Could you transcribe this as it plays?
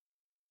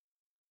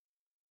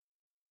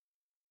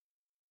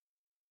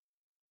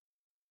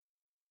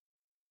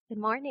Good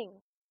morning.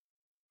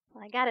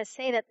 Well, I gotta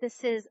say that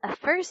this is a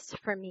first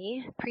for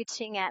me,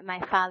 preaching at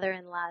my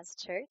father-in-law's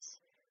church.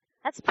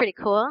 That's pretty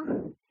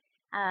cool.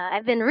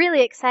 I've been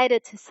really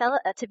excited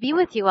to be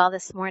with you all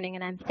this morning,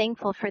 and I'm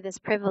thankful for this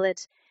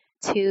privilege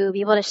to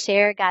be able to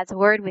share God's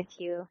word with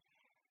you.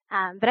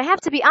 But I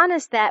have to be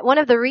honest that one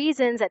of the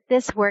reasons that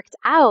this worked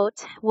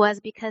out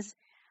was because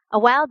a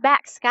while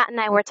back, Scott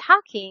and I were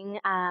talking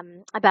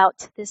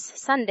about this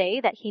Sunday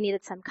that he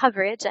needed some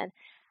coverage, and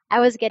I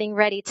was getting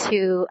ready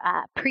to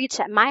preach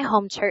at my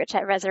home church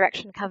at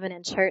Resurrection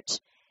Covenant Church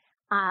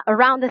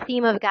around the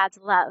theme of God's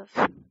love.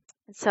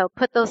 And so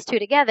put those two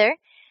together,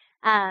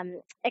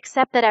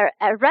 except that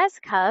at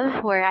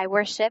ResCov, where I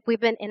worship,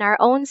 we've been in our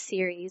own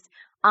series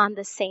on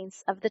the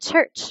saints of the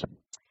church.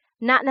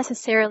 Not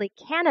necessarily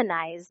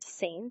canonized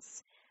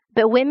saints,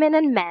 but women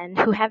and men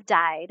who have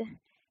died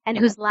and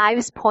whose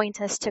lives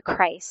point us to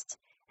Christ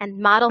and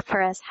model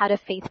for us how to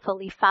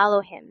faithfully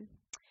follow him.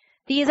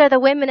 These are the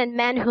women and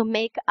men who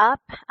make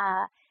up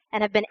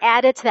and have been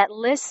added to that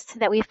list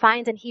that we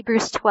find in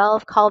Hebrews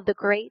 12 called the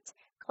great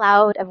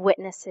cloud of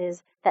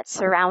witnesses that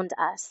surround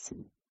us.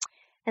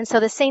 And so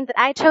the saint that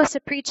I chose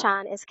to preach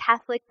on is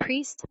Catholic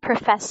priest,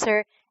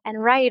 professor,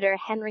 and writer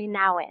Henry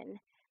Nouwen.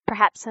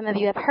 Perhaps some of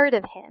you have heard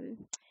of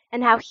him,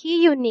 and how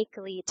he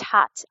uniquely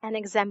taught and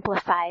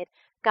exemplified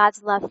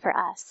God's love for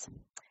us.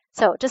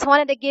 So just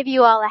wanted to give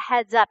you all a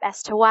heads up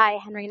as to why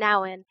Henry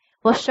Nouwen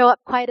will show up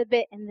quite a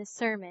bit in this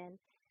sermon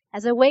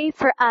as a way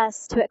for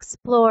us to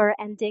explore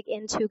and dig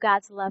into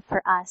God's love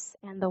for us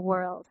and the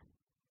world.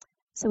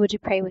 So would you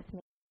pray with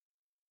me?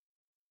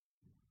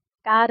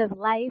 God of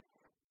life,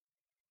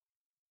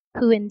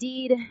 who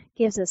indeed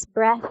gives us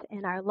breath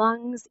in our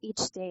lungs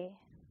each day.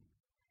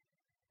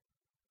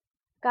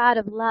 God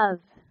of love,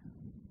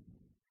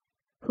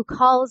 who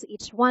calls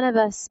each one of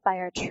us by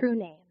our true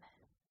name.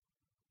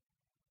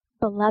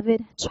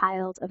 Beloved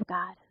child of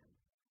God.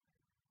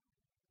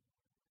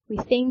 We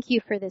thank you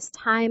for this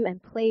time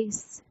and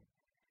place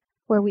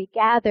where we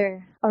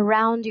gather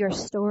around your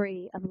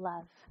story of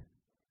love.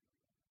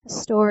 A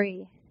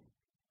story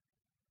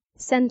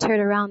centered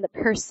around the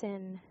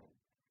person,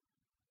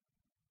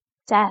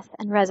 death,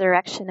 and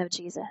resurrection of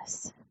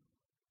Jesus.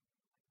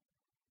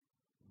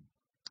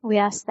 We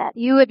ask that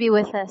you would be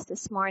with us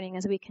this morning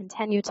as we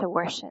continue to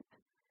worship.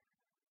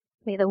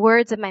 May the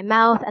words of my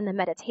mouth and the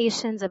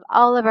meditations of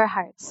all of our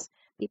hearts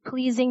be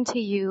pleasing to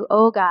you,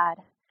 O God,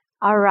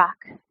 our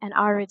rock and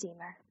our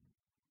Redeemer.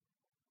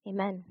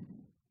 Amen.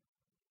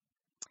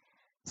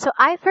 So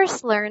I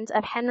first learned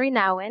of Henry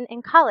Nouwen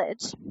in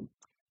college.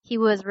 He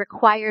was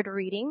required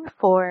reading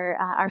for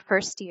our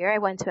first year. I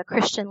went to a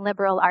Christian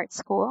liberal arts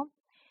school.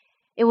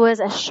 It was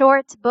a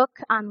short book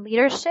on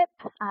leadership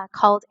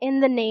called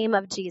In the Name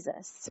of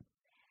Jesus.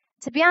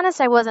 To be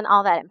honest, I wasn't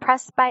all that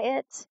impressed by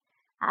it.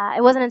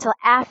 It wasn't until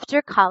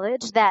after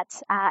college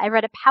that I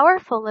read a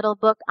powerful little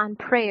book on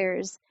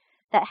prayers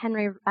that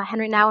Henry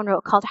Nouwen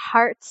wrote called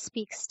Heart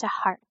Speaks to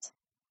Heart.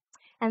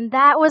 And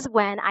that was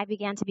when I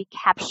began to be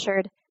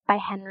captured by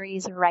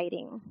Henry's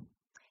writing.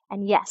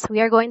 And yes,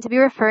 we are going to be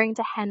referring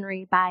to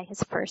Henry by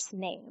his first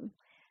name.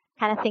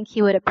 Kind of think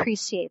he would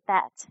appreciate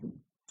that.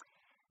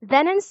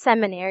 Then in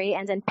seminary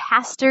and in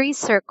pastory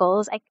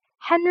circles,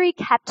 Henry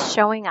kept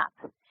showing up.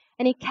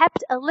 And he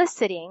kept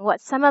eliciting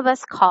what some of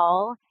us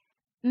call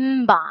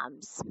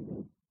bombs.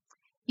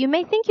 You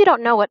may think you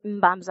don't know what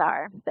bombs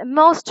are, but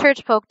most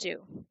church folk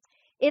do.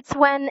 It's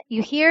when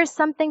you hear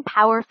something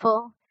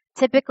powerful,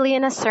 typically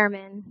in a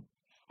sermon,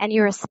 and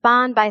you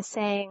respond by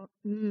saying,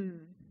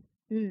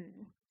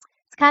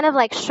 It's kind of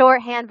like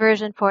shorthand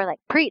version for like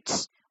preach,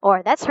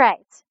 or that's right,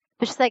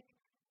 but just like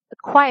a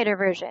quieter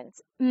version.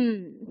 It's,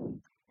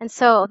 And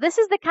so this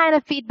is the kind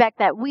of feedback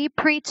that we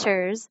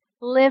preachers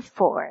live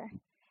for.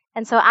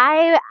 And so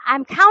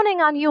I'm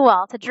counting on you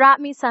all to drop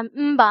me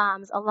some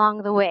bombs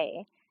along the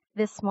way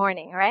this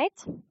morning, right?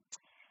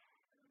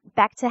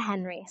 Back to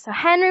Henry. So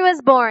Henry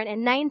was born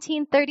in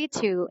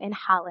 1932 in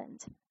Holland,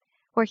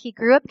 where he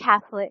grew up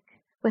Catholic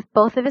with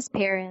both of his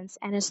parents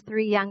and his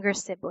 3 younger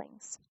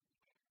siblings.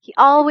 He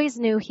always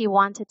knew he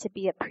wanted to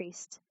be a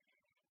priest.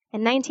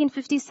 In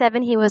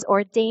 1957, he was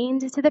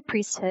ordained to the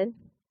priesthood.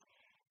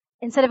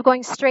 Instead of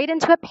going straight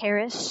into a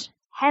parish,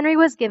 Henry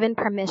was given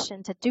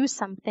permission to do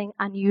something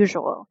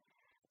unusual,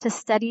 to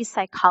study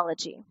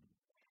psychology.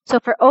 So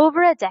for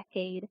over a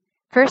decade,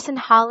 first in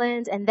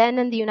Holland and then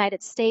in the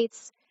United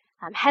States,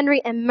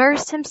 Henry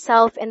immersed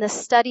himself in the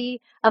study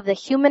of the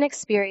human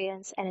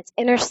experience and its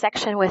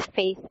intersection with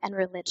faith and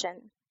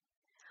religion.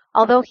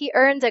 Although he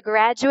earned a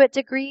graduate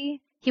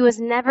degree, he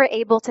was never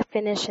able to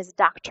finish his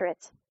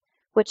doctorate,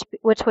 which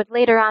would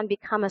later on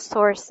become a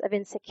source of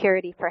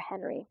insecurity for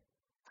Henry.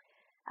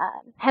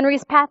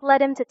 Henry's path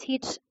led him to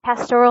teach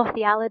pastoral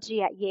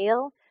theology at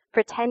Yale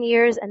for 10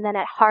 years and then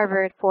at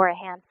Harvard for a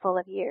handful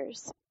of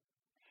years.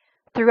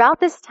 Throughout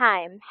this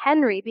time,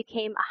 Henry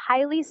became a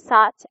highly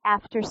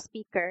sought-after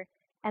speaker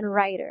and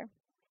writer.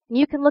 And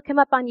you can look him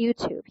up on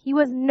YouTube. He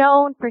was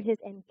known for his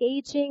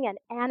engaging and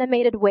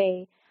animated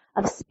way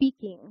of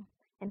speaking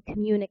and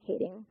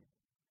communicating.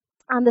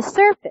 On the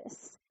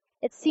surface,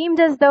 It seemed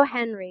as though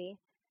Henry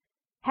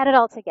had it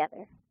all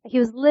together. He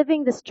was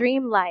living this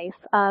dream life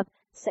of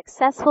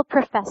successful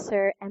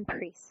professor and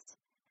priest.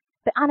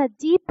 But on a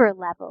deeper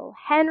level,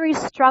 Henry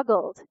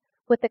struggled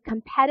with the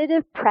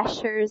competitive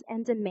pressures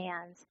and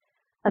demands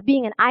of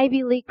being an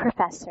Ivy League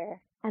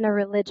professor and a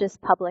religious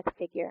public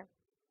figure.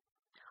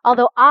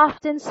 Although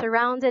often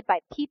surrounded by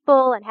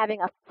people and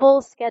having a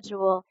full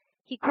schedule,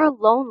 he grew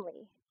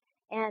lonely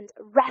and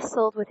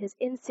wrestled with his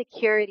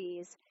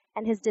insecurities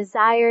and his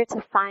desire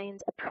to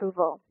find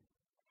approval.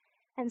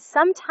 And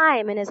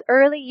sometime in his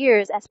early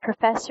years as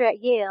professor at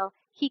Yale,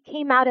 he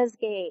came out as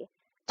gay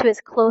to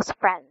his close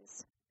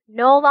friends,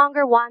 no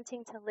longer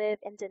wanting to live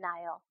in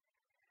denial.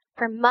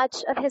 For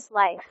much of his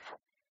life,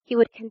 he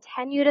would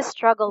continue to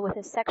struggle with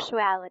his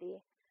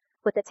sexuality,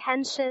 with the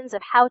tensions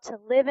of how to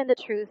live in the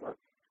truth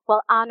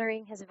while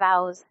honoring his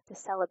vows to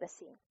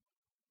celibacy.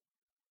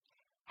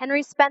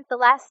 Henry spent the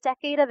last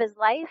decade of his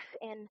life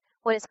in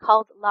what is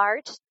called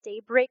Large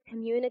Daybreak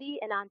Community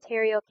in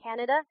Ontario,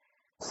 Canada,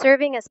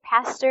 serving as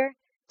pastor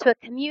to a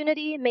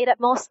community made up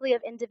mostly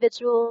of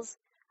individuals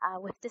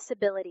with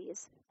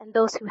disabilities and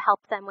those who help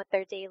them with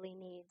their daily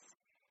needs.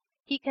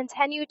 He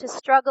continued to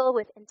struggle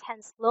with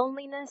intense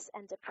loneliness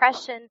and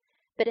depression,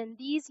 but in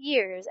these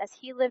years, as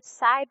he lived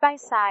side by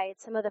side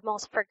some of the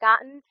most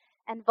forgotten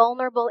and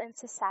vulnerable in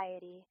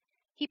society,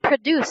 he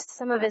produced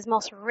some of his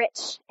most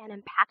rich and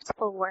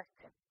impactful work.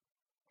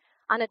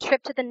 On a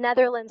trip to the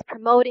Netherlands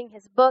promoting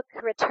his book,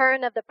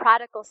 Return of the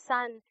Prodigal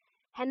Son,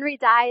 Henry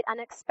died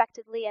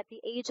unexpectedly at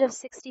the age of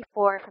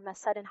 64 from a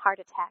sudden heart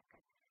attack.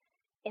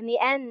 In the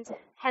end,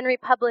 Henry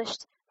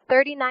published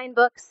 39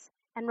 books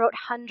and wrote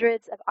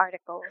hundreds of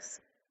articles.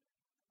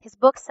 His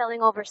book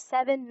selling over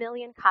 7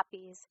 million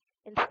copies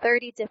in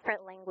 30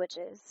 different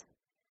languages.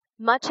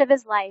 Much of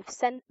his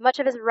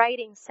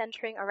writing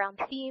centering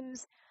around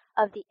themes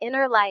of the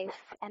inner life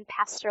and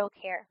pastoral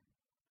care.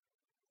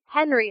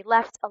 Henry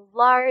left a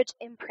large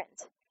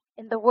imprint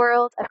in the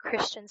world of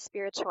Christian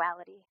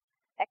spirituality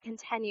that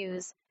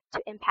continues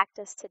to impact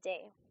us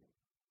today.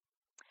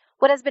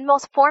 What has been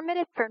most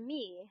formative for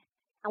me,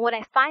 and what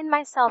I find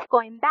myself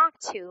going back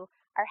to,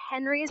 are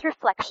Henry's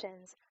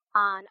reflections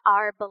on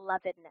our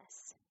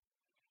belovedness.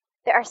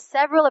 There are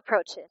several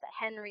approaches that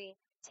Henry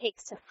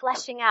takes to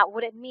fleshing out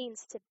what it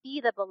means to be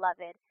the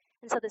beloved.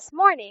 And so this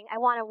morning, I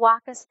want to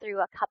walk us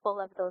through a couple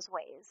of those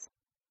ways.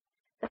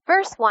 The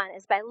first one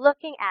is by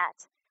looking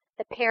at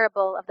the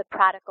parable of the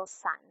prodigal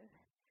son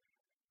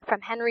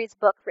from Henry's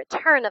book,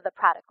 Return of the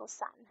Prodigal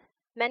Son.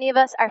 Many of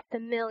us are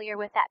familiar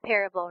with that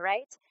parable,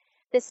 right?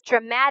 This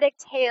dramatic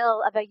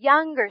tale of a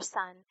younger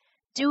son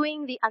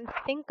doing the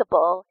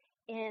unthinkable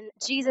in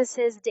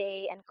Jesus'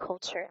 day and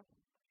culture,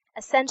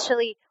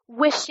 essentially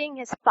wishing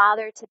his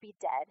father to be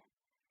dead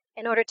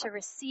in order to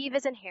receive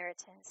his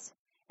inheritance,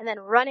 and then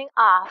running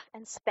off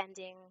and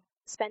spending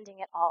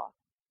it all.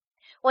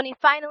 When he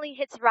finally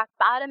hits rock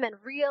bottom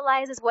and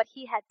realizes what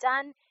he had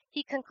done,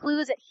 he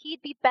concludes that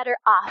he'd be better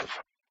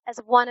off as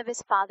one of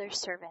his father's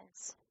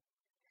servants.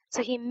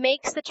 So he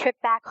makes the trip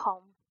back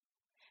home.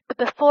 But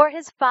before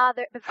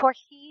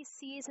he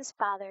sees his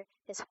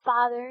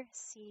father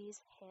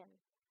sees him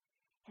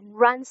and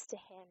runs to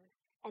him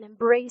and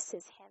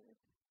embraces him.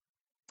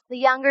 The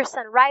younger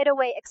son right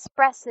away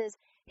expresses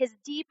his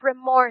deep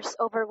remorse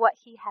over what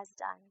he has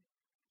done.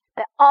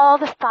 But all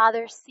the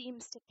father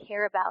seems to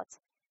care about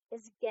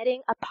is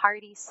getting a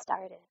party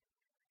started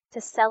to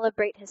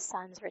celebrate his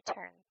son's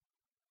return.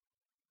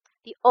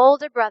 The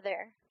older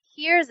brother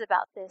hears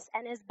about this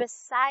and is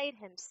beside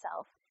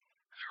himself.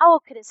 How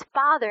could his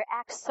father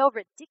act so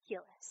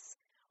ridiculous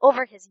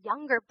over his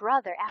younger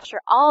brother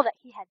after all that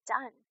he had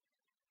done?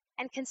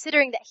 And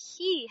considering that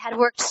he had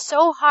worked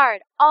so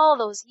hard all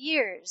those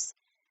years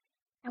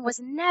and was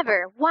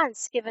never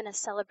once given a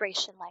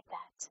celebration like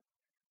that.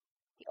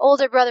 The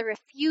older brother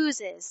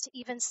refuses to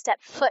even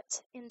step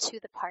foot into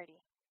the party.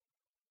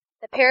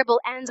 The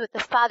parable ends with the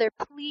father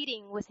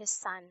pleading with his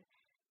son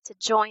to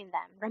join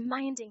them,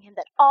 reminding him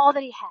that all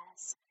that he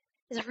has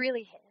is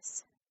really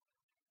his,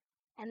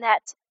 and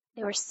that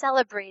they were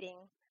celebrating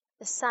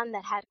the son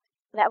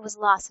that was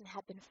lost and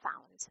had been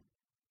found.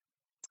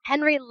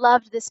 Henry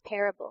loved this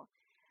parable,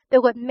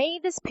 but what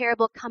made this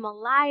parable come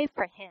alive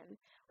for him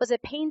was a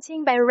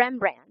painting by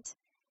Rembrandt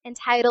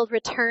entitled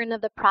Return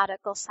of the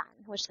Prodigal Son,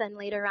 which then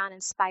later on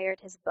inspired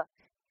his book.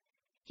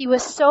 He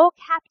was so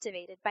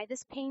captivated by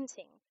this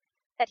painting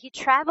that he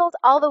traveled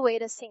all the way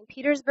to St.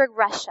 Petersburg,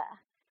 Russia,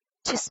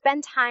 to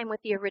spend time with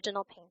the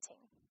original painting.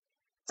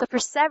 So for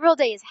several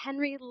days,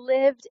 Henry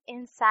lived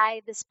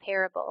inside this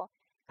parable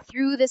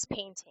through this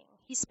painting.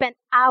 He spent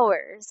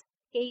hours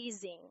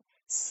gazing,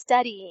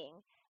 studying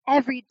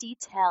every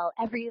detail,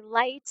 every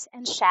light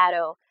and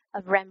shadow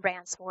of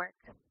Rembrandt's work.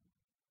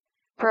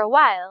 For a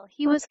while,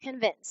 he was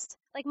convinced,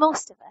 like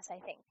most of us, I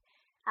think,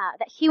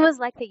 that he was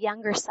like the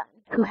younger son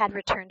who had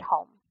returned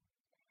home.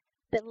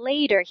 But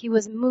later, he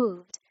was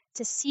moved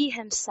to see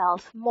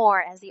himself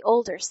more as the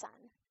older son.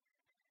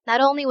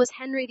 Not only was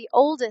Henry the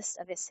oldest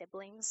of his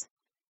siblings,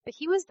 but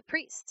he was the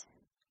priest,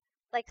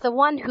 like the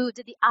one who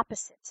did the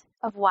opposite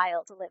of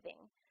wild living,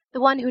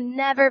 the one who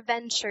never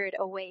ventured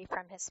away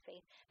from his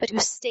faith, but who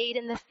stayed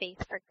in the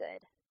faith for good.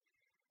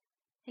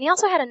 And he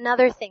also had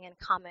another thing in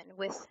common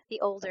with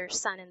the older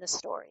son in the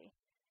story.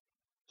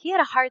 He had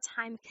a hard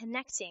time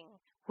connecting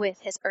with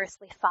his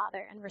earthly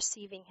father and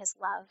receiving his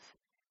love.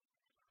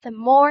 The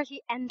more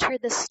he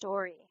entered the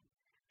story,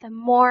 the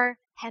more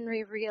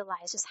Henry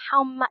realized just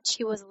how much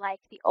he was like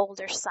the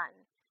older son.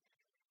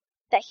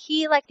 That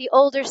he, like the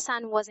older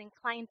son, was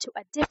inclined to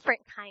a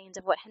different kind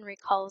of what Henry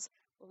calls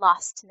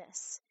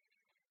lostness.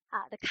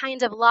 The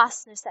kind of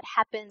lostness that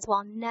happens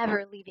while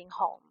never leaving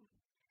home.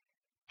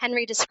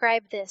 Henry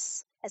described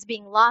this as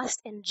being lost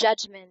in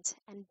judgment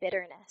and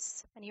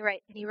bitterness. And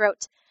he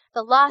wrote,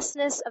 "The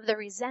lostness of the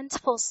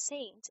resentful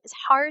saint is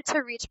hard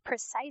to reach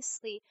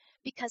precisely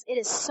because it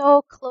is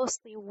so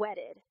closely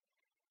wedded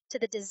to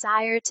the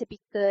desire to be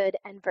good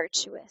and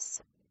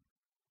virtuous."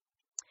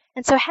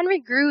 And so Henry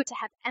grew to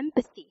have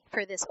empathy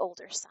for this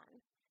older son.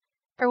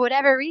 For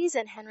whatever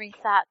reason, Henry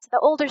thought, the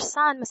older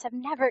son must have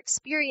never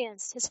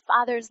experienced his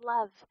father's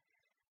love,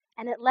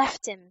 and it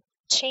left him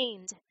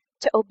chained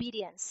to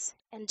obedience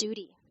and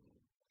duty,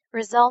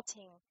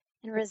 resulting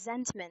in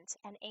resentment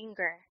and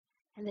anger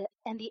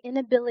and the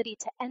inability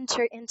to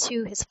enter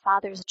into his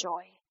father's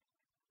joy.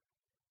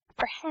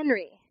 For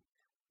Henry,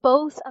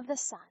 both of the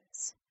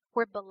sons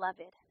were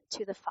beloved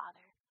to the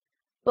father.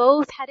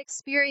 Both had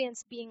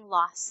experienced being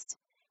lost,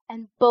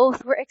 and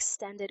both were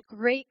extended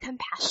great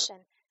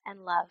compassion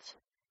and love.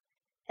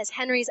 As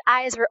Henry's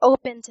eyes were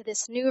opened to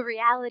this new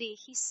reality,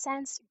 he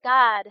sensed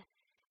God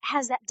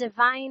as that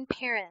divine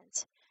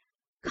parent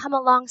come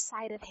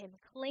alongside of him,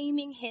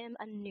 claiming him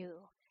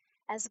anew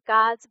as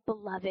God's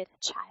beloved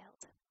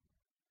child.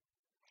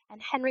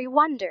 And Henry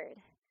wondered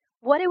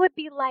what it would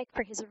be like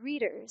for his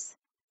readers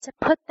to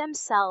put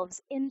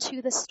themselves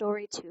into the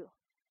story too,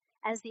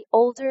 as the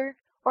older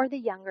or the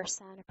younger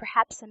son, or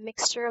perhaps a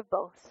mixture of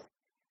both,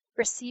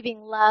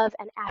 receiving love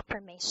and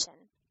affirmation.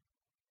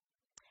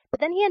 But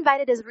then he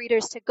invited his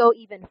readers to go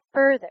even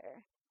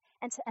further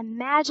and to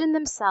imagine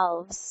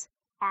themselves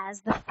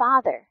as the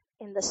father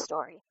in the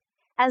story,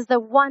 as the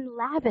one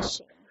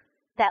lavishing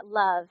that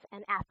love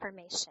and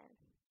affirmation.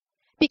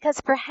 Because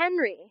for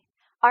Henry,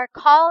 our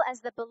call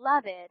as the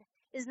beloved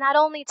is not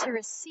only to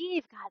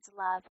receive God's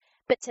love,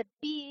 but to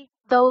be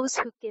those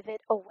who give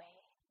it away.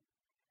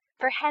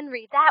 For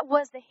Henry, that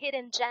was the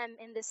hidden gem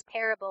in this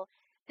parable,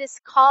 this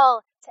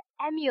call to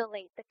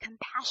emulate the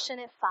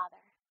compassionate father.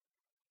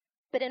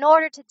 But in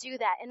order to do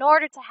that, in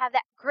order to have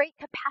that great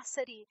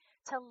capacity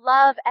to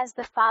love as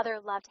the Father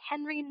loved,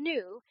 Henry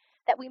knew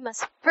that we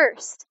must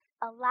first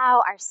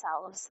allow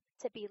ourselves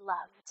to be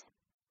loved.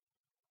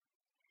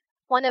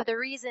 One of the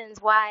reasons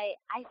why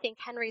I think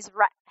Henry's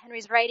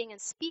writing and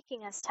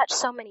speaking has touched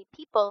so many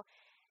people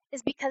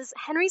is because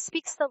Henry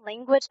speaks the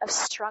language of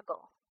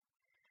struggle,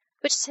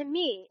 which to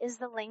me is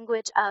the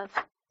language of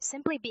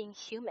simply being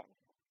human.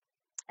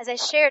 As I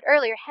shared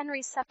earlier,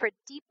 Henry suffered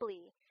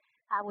deeply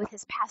with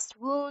his past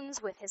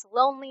wounds, with his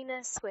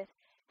loneliness, with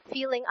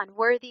feeling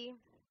unworthy.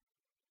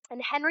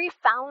 And Henry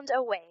found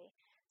a way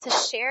to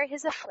share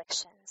his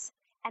afflictions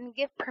and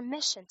give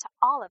permission to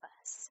all of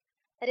us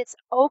that it's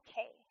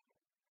okay,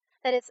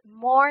 that it's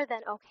more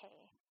than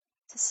okay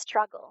to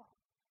struggle,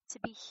 to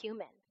be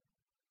human.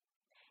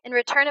 In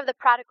Return of the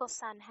Prodigal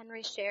Son,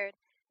 Henry shared,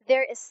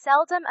 "There is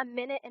seldom a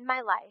minute in my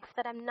life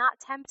that I'm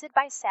not tempted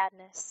by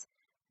sadness,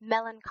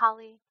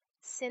 melancholy,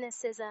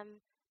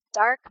 cynicism,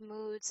 dark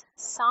moods,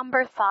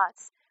 somber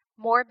thoughts,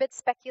 morbid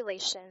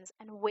speculations,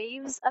 and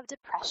waves of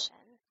depression."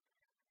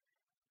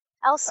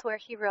 Elsewhere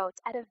he wrote,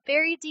 "At a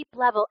very deep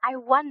level, I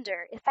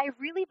wonder if I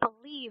really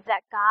believe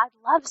that God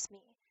loves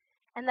me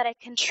and that I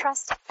can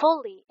trust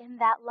fully in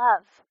that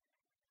love.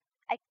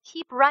 I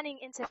keep running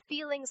into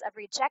feelings of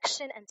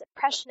rejection and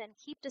depression and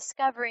keep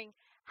discovering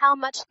how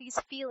much these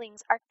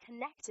feelings are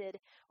connected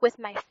with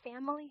my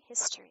family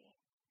history.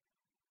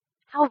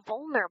 How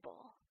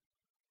vulnerable.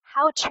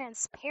 How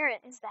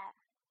transparent is that?"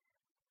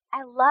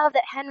 I love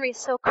that Henry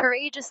so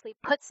courageously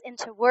puts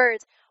into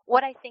words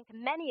what I think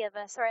many of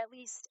us, or at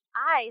least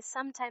I,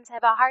 sometimes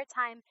have a hard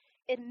time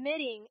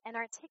admitting and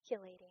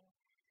articulating,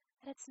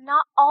 that it's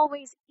not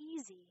always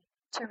easy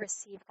to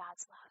receive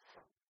God's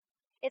love.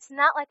 It's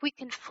not like we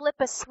can flip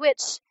a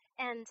switch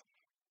and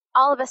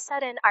all of a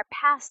sudden our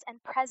past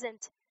and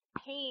present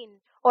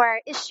pain or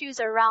our issues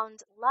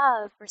around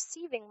love,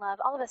 receiving love,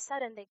 all of a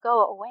sudden they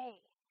go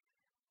away.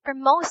 For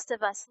most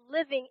of us,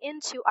 living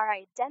into our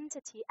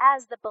identity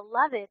as the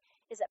beloved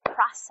is a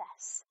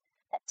process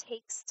that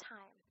takes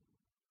time.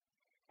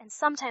 And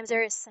sometimes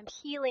there is some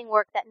healing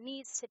work that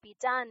needs to be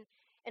done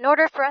in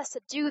order for us to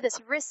do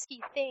this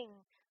risky thing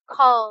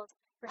called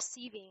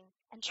receiving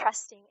and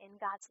trusting in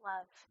God's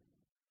love.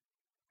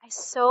 I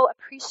so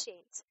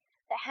appreciate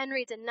that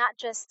Henry did not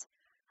just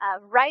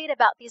write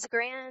about these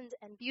grand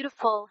and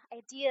beautiful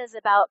ideas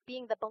about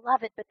being the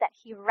beloved, but that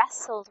he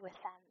wrestled with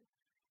them.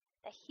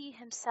 That he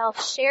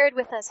himself shared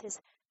with us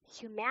his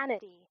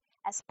humanity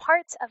as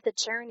parts of the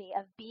journey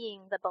of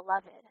being the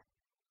beloved.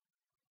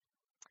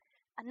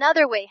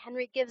 Another way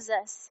Henry gives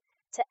us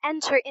to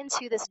enter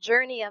into this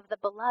journey of the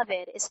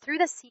beloved is through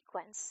the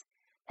sequence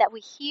that we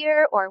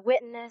hear or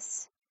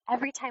witness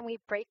every time we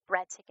break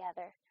bread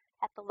together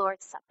at the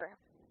Lord's Supper.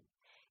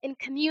 In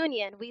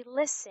communion, we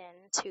listen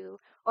to,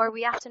 or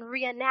we often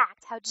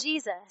reenact, how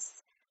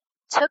Jesus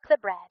took the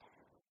bread.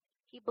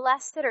 He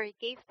blessed it, or he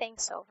gave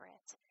thanks over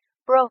it,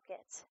 broke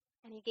it,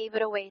 and he gave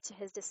it away to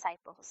his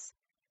disciples.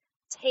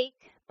 Take,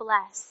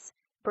 bless,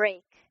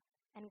 break,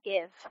 and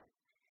give.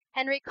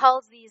 Henry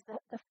calls these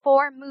the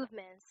four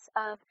movements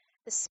of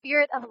the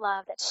spirit of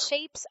love that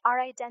shapes our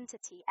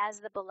identity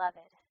as the beloved.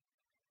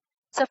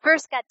 So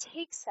first, God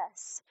takes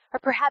us, or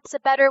perhaps a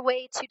better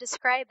way to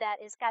describe that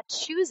is God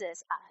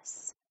chooses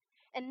us,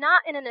 and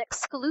not in an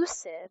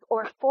exclusive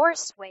or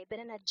forced way, but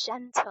in a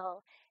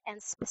gentle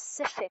and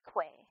specific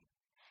way.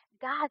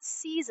 God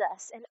sees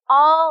us in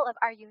all of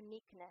our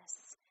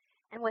uniqueness,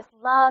 and with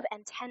love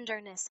and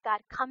tenderness,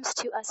 God comes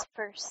to us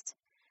first,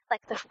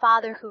 like the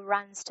father who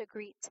runs to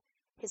greet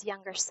his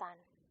younger son.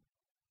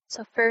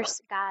 So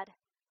first, God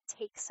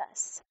takes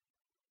us.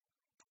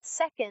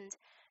 Second,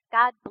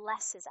 God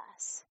blesses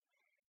us.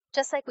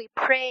 Just like we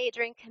pray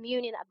during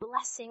communion a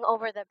blessing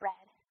over the bread,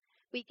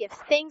 we give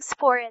thanks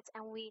for it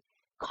and we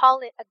call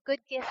it a good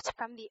gift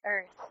from the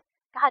earth.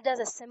 God does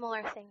a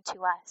similar thing to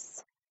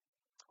us.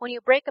 When you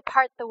break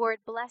apart the word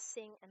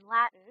blessing in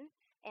Latin,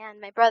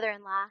 and my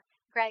brother-in-law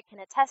Greg can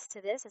attest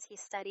to this as he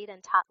studied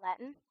and taught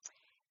Latin,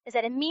 is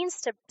that it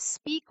means to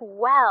speak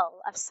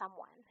well of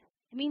someone.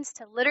 It means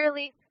to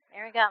literally,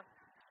 there we go.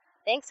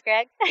 Thanks,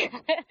 Greg.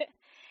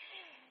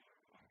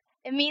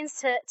 It means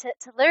to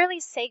literally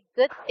say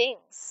good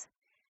things.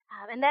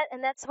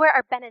 And that's where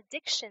our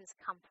benedictions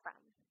come from.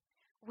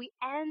 We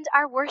end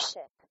our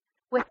worship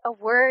with a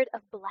word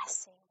of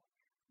blessing,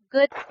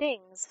 good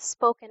things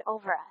spoken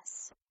over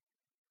us.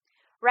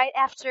 Right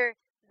after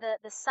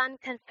the son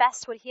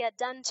confessed what he had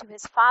done to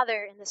his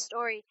father in the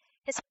story,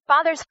 his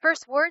father's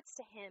first words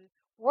to him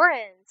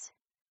weren't,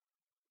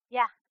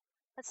 yeah,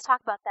 let's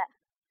talk about that.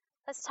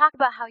 Let's talk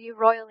about how you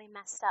royally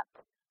messed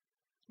up.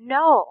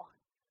 No.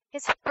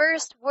 His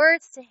first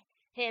words to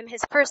him,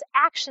 his first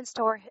actions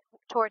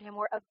toward him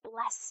were of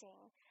blessing,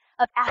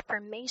 of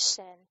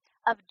affirmation,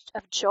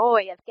 of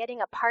joy, of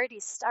getting a party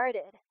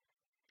started.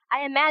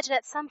 I imagine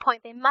at some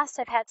point they must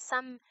have had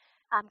some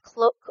a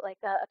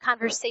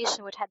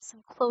conversation which had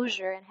some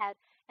closure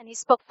and he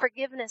spoke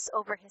forgiveness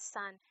over his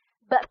son.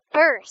 But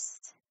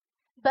first,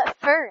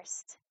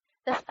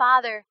 the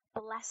father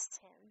blessed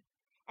him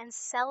and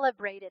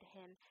celebrated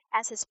him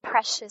as his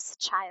precious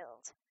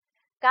child.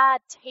 God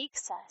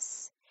takes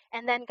us,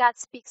 and then God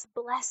speaks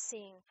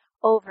blessing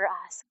over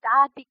us.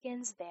 God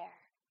begins there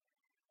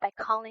by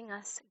calling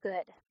us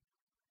good.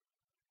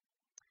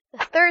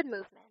 The third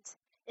movement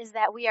is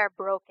that we are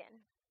broken.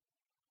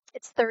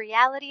 It's the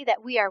reality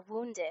that we are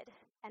wounded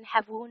and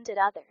have wounded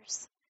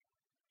others.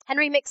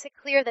 Henry makes it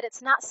clear that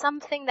it's not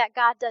something that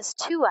God does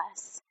to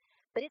us,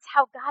 but it's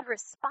how God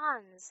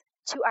responds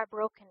to our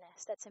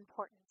brokenness that's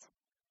important.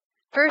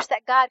 First,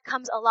 that God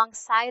comes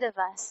alongside of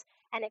us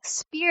and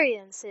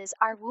experiences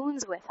our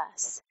wounds with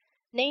us,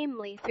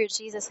 namely through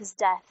Jesus'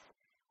 death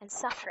and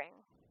suffering.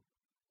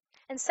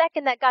 And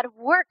second, that God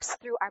works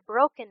through our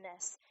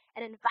brokenness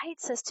and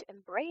invites us to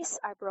embrace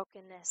our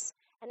brokenness,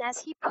 and as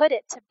he put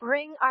it, to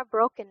bring our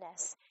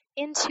brokenness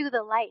into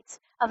the light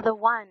of the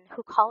one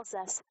who calls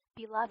us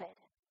beloved.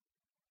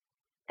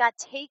 God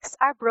takes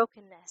our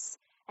brokenness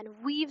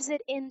and weaves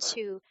it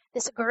into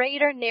this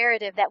greater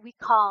narrative that we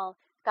call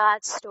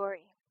God's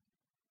story.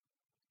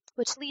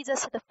 Which leads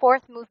us to the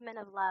fourth movement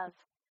of love.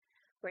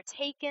 We're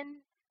taken,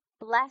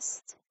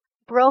 blessed,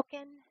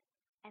 broken,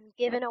 and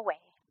given away.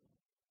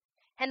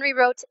 Henry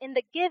wrote, in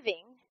the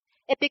giving,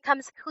 it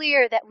becomes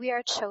clear that we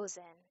are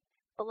chosen,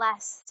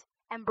 blessed,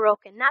 and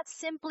broken, not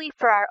simply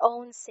for our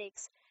own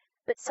sakes,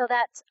 but so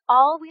that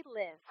all we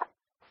live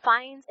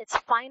finds its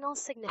final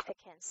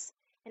significance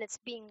and it's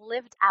being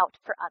lived out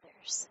for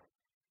others.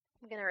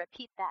 I'm going to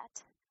repeat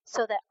that.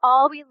 So that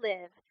all we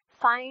live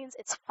finds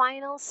its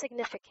final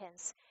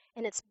significance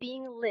and it's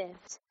being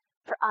lived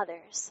for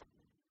others.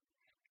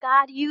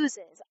 God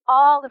uses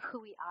all of who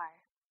we are,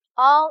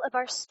 all of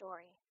our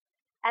story,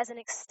 as an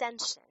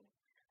extension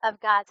of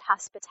God's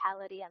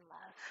hospitality and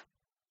love.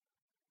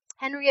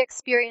 Henry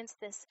experienced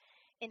this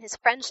in his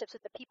friendships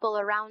with the people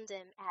around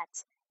him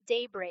at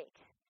daybreak.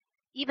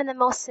 Even the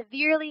most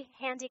severely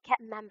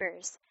handicapped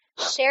members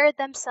shared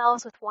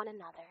themselves with one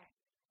another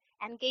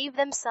and gave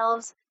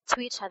themselves to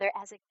each other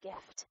as a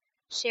gift,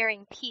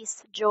 sharing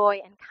peace,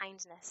 joy, and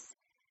kindness.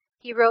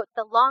 He wrote,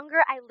 the longer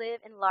I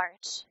live in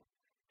Larch,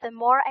 the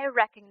more I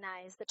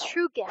recognize the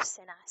true gifts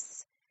in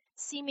us.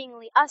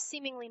 Seemingly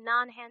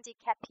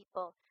non-handicapped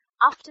people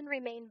often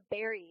remain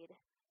buried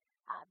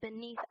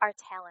beneath our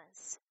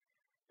talents.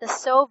 The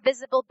so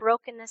visible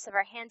brokenness of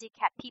our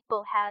handicapped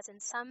people has in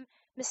some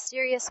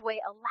mysterious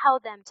way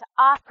allowed them to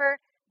offer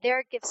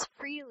their gifts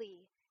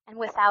freely and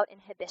without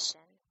inhibition.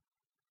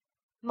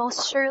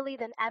 Most surely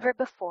than ever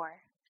before,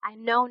 I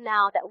know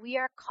now that we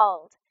are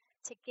called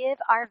to give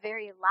our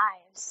very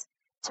lives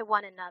to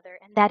one another,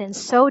 and that in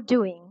so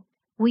doing,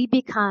 we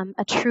become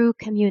a true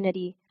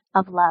community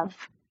of love.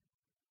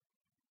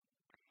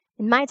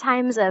 In my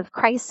times of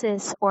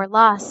crisis or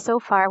loss so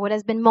far, what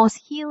has been most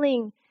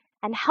healing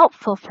and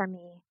helpful for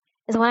me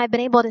is when I've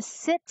been able to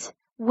sit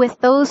with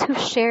those who've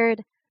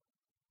shared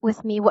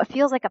with me what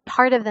feels like a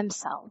part of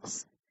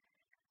themselves,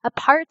 a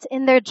part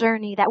in their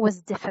journey that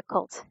was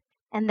difficult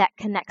and that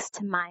connects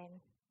to mine.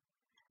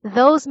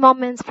 Those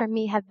moments for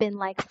me have been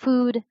like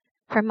food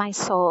for my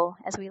soul,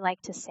 as we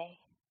like to say.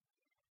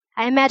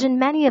 I imagine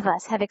many of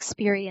us have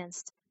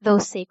experienced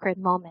those sacred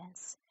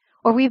moments,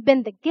 or we've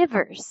been the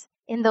givers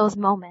in those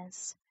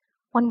moments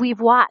when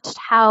we've watched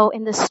how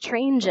in the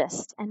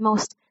strangest and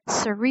most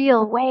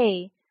surreal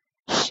way,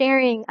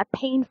 sharing a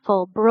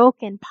painful,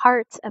 broken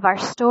part of our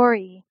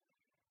story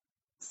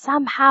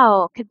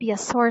somehow could be a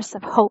source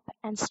of hope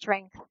and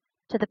strength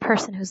to the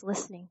person who's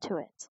listening to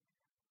it.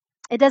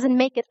 It doesn't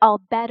make it all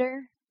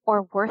better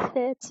or worth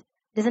it.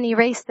 It doesn't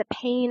erase the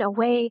pain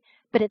away,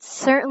 but it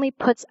certainly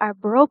puts our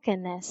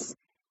brokenness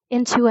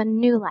into a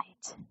new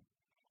light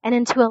and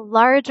into a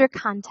larger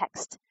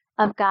context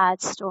of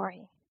God's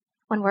story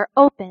when we're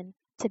open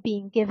to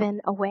being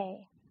given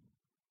away.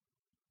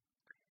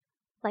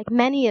 Like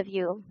many of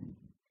you,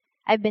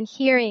 I've been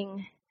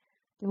hearing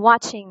and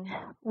watching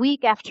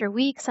week after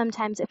week,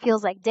 sometimes it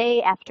feels like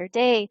day after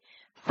day,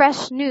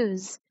 fresh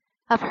news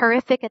of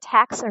horrific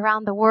attacks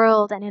around the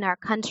world and in our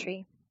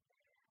country,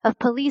 of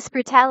police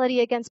brutality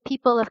against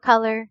people of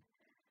color,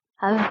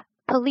 of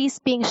police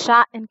being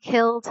shot and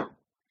killed,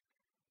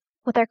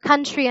 with our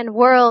country and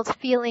world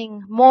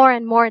feeling more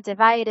and more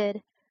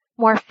divided,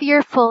 more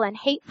fearful and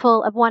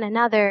hateful of one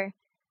another.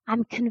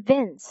 I'm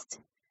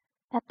convinced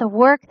that the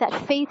work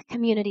that faith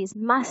communities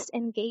must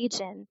engage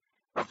in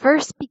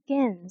first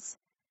begins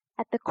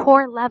at the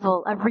core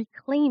level of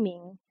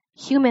reclaiming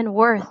human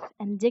worth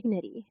and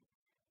dignity,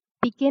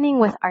 beginning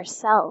with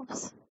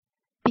ourselves,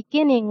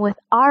 beginning with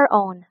our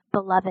own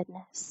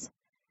belovedness.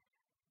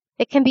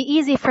 It can be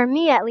easy for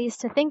me, at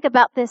least, to think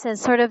about this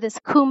as sort of this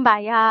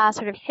kumbaya,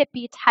 sort of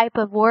hippie type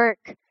of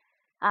work.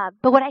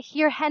 But what I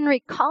hear Henry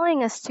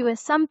calling us to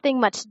is something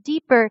much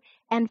deeper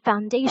and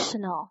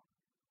foundational.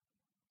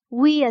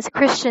 We as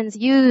Christians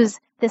use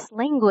this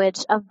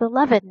language of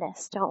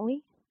belovedness, don't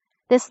we?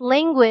 This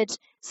language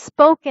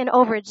spoken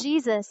over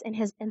Jesus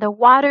in the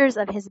waters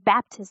of his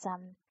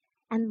baptism,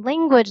 and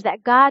language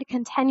that God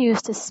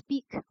continues to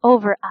speak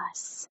over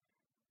us.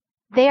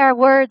 They are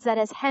words that,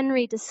 as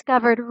Henry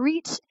discovered,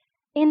 reach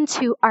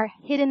into our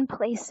hidden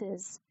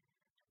places.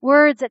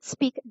 Words that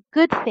speak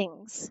good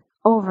things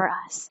over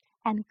us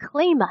and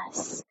claim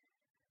us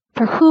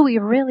for who we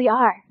really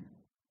are.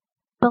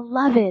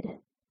 Beloved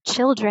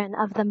children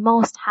of the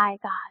Most High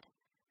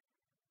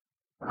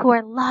God, who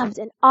are loved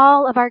in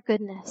all of our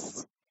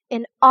goodness,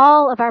 in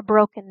all of our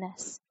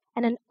brokenness,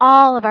 and in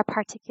all of our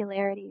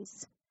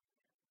particularities.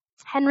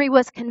 Henry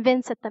was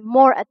convinced that the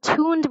more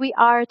attuned we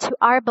are to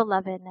our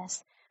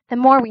belovedness, the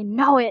more we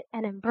know it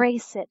and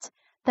embrace it,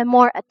 the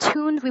more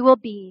attuned we will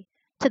be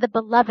to the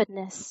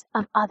belovedness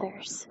of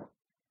others,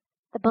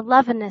 the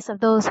belovedness of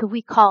those who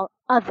we call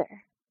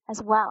other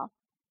as well.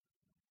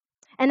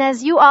 And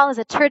as you all as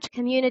a church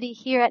community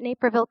here at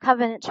Naperville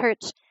Covenant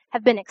Church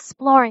have been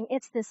exploring,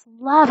 it's this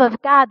love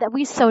of God that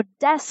we so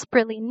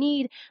desperately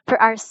need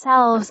for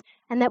ourselves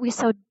and that we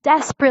so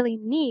desperately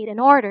need in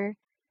order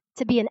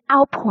to be an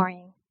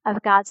outpouring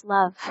of God's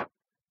love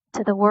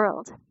to the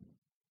world.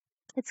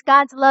 It's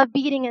God's love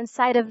beating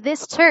inside of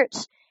this church,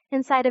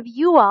 inside of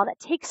you all, that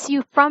takes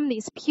you from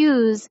these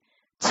pews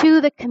to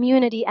the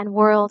community and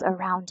world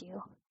around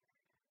you,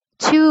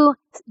 to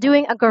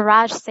doing a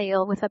garage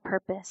sale with a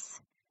purpose,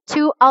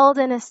 to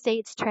Alden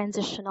Estates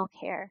Transitional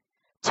Care,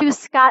 to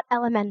Scott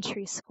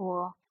Elementary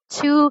School,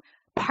 to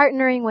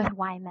partnering with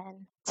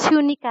Wyman,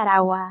 to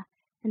Nicaragua,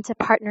 and to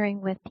partnering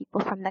with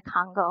people from the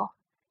Congo.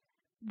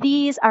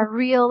 These are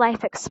real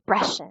life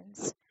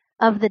expressions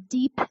of the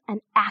deep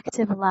and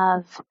active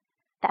love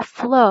that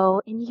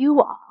flow in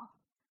you all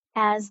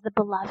as the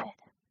beloved.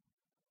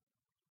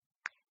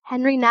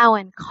 Henry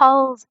Nouwen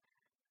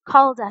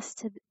called us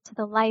to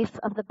the life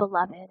of the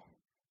beloved.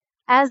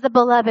 As the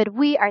beloved,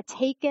 we are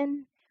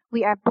taken,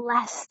 we are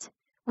blessed,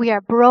 we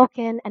are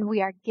broken, and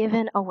we are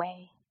given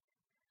away.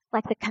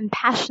 Like the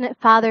compassionate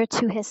father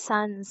to his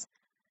sons,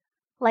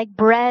 like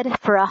bread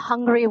for a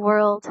hungry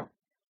world,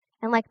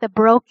 and like the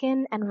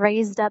broken and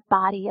raised up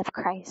body of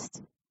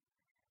Christ.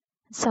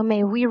 So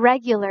may we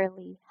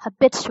regularly,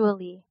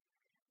 habitually,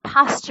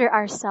 posture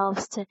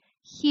ourselves to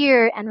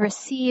hear and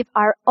receive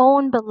our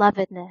own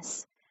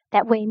belovedness,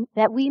 that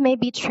we may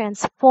be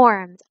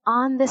transformed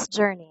on this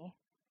journey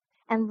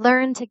and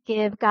learn to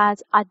give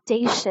God's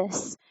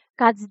audacious,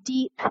 God's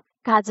deep,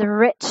 God's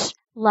rich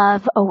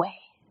love away.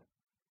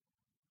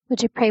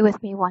 Would you pray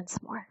with me once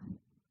more?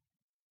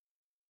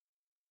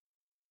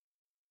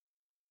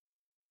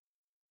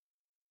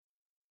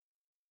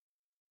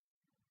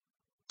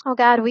 Oh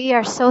God, we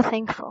are so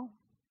thankful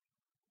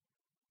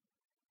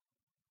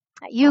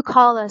that you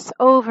call us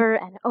over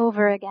and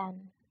over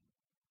again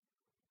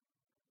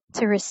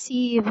to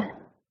receive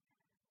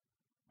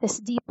this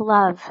deep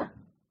love,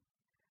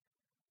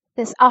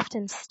 this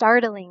often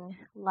startling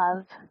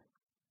love,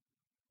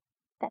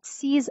 that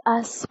sees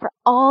us for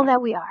all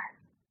that we are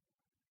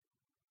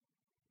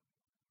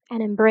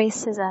and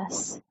embraces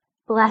us,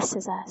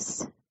 blesses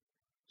us,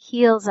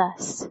 heals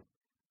us,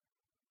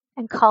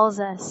 and calls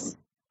us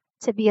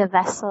to be a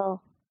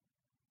vessel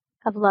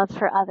of love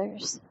for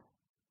others.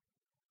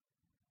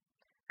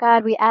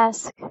 God, we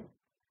ask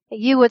that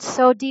you would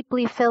so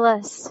deeply fill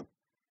us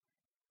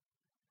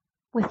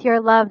with your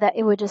love that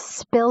it would just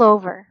spill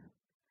over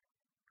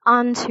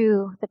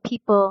onto the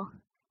people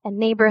and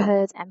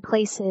neighborhoods and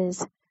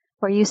places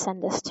where you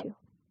send us to.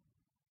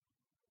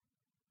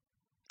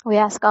 We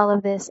ask all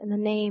of this in the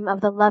name of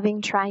the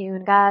loving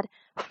triune God,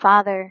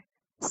 Father,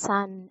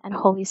 Son, and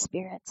Holy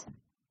Spirit.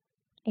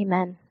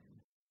 Amen.